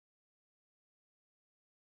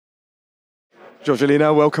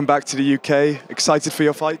Jorgelina, welcome back to the UK. Excited for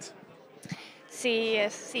your fight? Sí,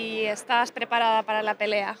 sí, ¿estás preparada para la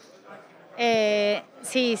pelea?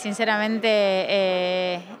 Sí,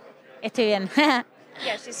 sinceramente estoy bien.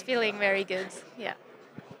 Yeah, she's feeling very good. Yeah.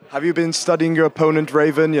 Have you been studying your opponent,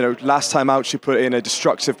 Raven? You know, last time out she put in a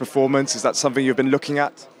destructive performance. Is that something you've been looking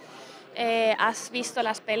at? ¿Has visto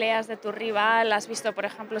las peleas de tu rival? ¿Has visto, por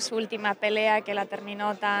ejemplo, su última pelea que la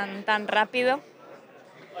terminó tan rápido?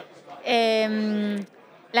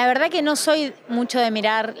 La verdad que no soy mucho de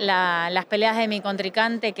mirar las peleas de mi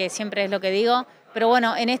contrincante, que siempre es lo que digo, pero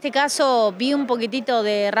bueno, en este caso vi un poquitito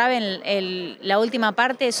de Raven la última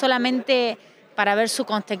parte solamente para ver su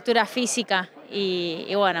contextura física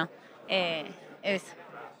y bueno, eso.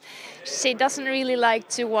 She doesn't really like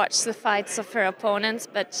to watch the fights of her opponents,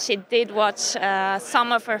 but she did watch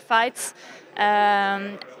some of her fights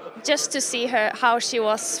just to see how she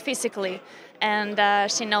was physically. And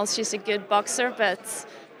she knows she's a good boxer, but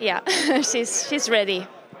yeah, she's ready.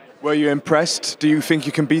 Were you impressed? Do you think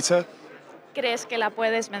you can beat her? ¿Crees que la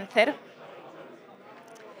puedes vencer?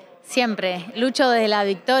 Siempre, lucho desde la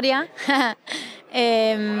victoria.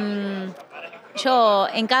 Yo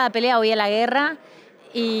en cada pelea voy a la guerra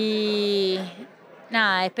y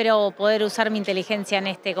nada, espero poder usar mi inteligencia en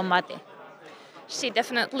este combate. She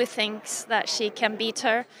definitely thinks that she can beat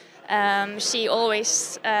her. She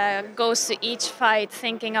always goes to each fight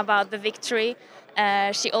thinking about the victory.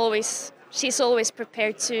 She's always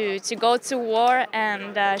prepared to go to war,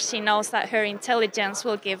 and she knows that her intelligence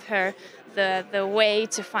will give her the way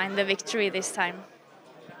to find the victory this time.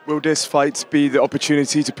 Will this fight be the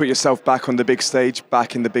opportunity to put yourself back on the big stage,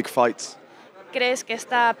 back in the big fights? ¿Crees que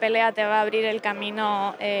esta pelea te va a abrir el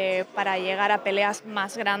camino para llegar a peleas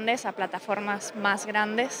más grandes, a plataformas más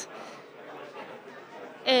grandes?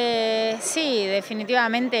 Sí,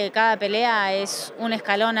 definitivamente cada pelea es un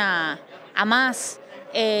escalón a más.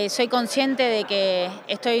 Soy consciente de que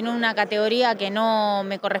estoy en una categoría que no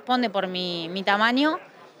me corresponde por mi tamaño,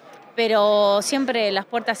 pero siempre las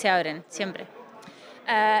puertas se abren, siempre.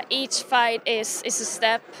 Each fight is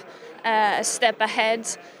a step ahead.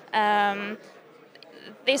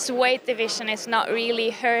 This weight division is not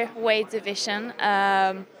really her weight division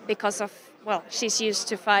because of, well, she's used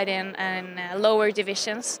to fight in lower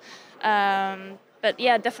divisions. But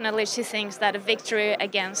yeah, definitely she thinks that a victory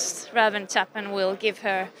against Raven Chapman will give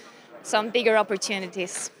her some bigger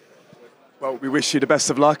opportunities. Well, we wish you the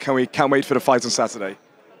best of luck and we can't wait for the fight on Saturday.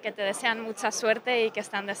 Que te desean mucha suerte y que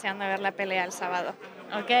están deseando ver la pelea el sábado.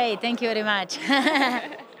 Okay, thank you very much.